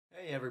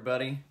Hey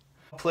everybody.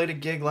 I played a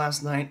gig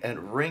last night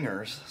at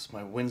Ringers. It's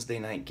my Wednesday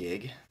night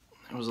gig.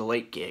 It was a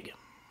late gig.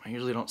 I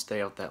usually don't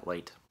stay out that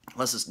late.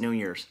 Unless it's New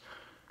Year's.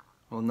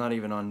 Well, not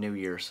even on New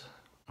Year's.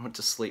 I went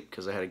to sleep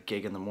because I had a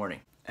gig in the morning.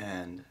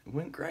 And it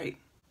went great.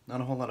 Not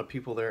a whole lot of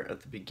people there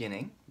at the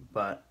beginning,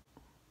 but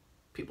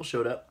people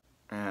showed up.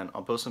 And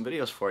I'll post some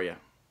videos for you.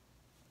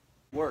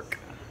 Work.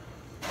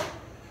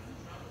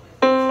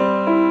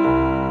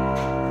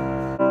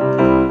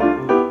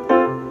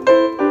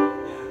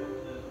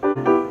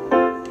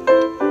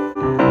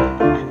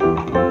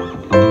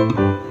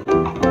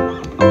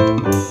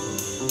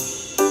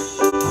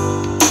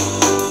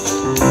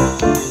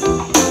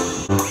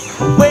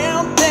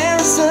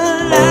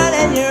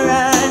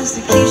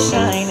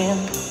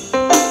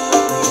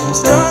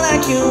 Start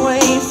like you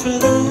wait for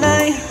the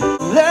night.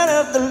 Learn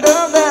of the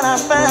love that I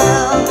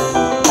found.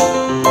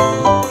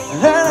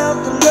 Learn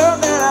of the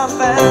love that I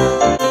found.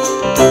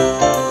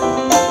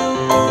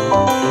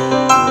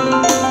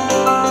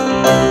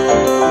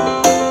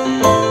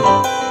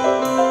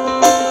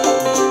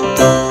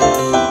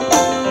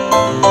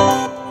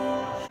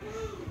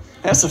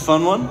 That's a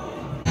fun one.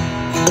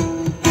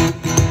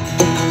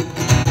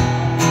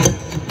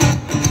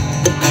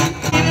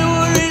 Give you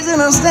a reason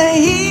to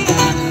stay here.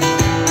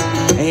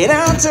 Hey,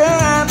 don't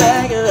turn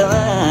back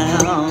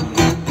around.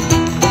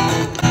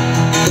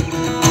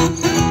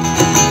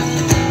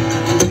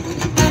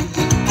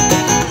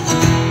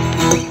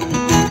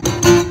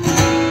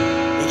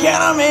 You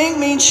gotta make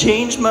me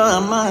change my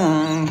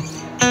mind.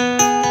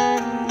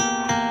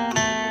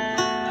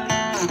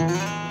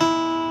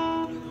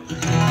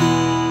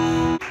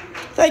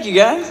 Thank you,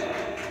 guys.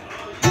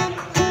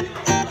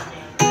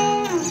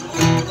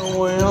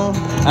 Well,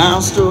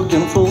 I'm stuck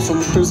in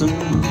Folsom Prison,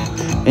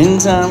 and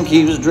time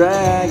keeps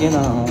dragging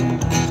on.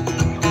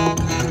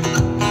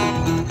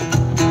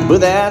 But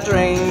that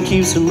train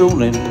keeps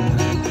rolling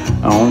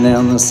on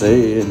down the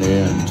San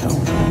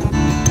Antonio.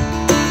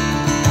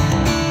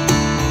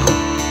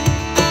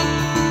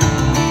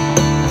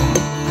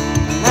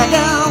 I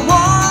got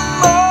one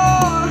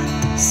more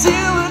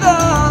silver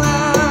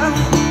dollar,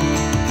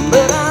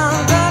 but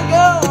I'm not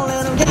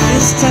going to get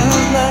this.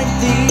 Times like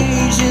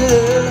these you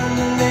learn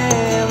to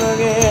never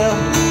give.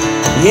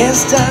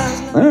 Yes, times.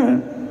 All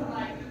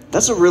right.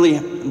 That's a really,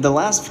 the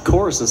last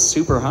chorus is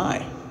super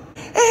high.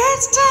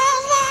 It's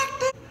times like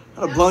this.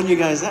 I'd have blown you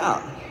guys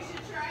out. You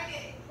should try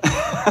it.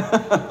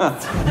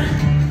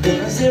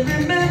 Does it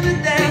remember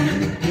that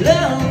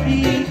love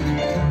me?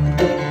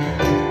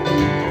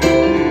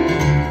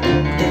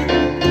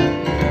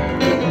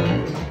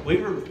 We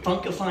were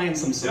punkifying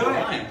some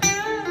Sublime.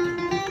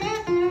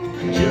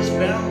 Just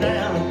found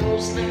out a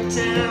ghostly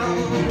town.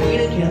 Queen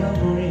of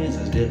California is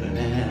dipping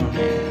down.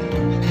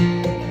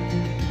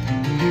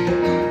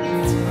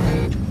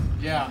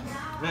 Yeah.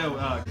 No,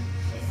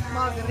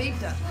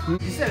 Margarita.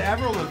 you said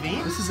Avril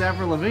Lavigne? This is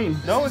Avril Lavigne.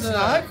 No, it's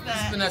not. This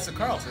is Vanessa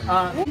Carlton.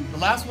 The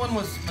last one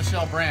was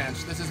Michelle Branch.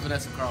 This is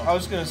Vanessa Carlton. I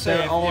was going to say,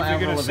 They're if all you're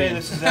going Avril to say Lavigne.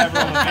 this is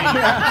Avril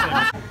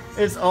Lavigne.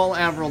 It's all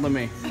Avril to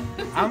me.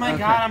 Oh my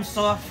god, I'm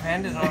so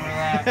offended over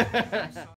that.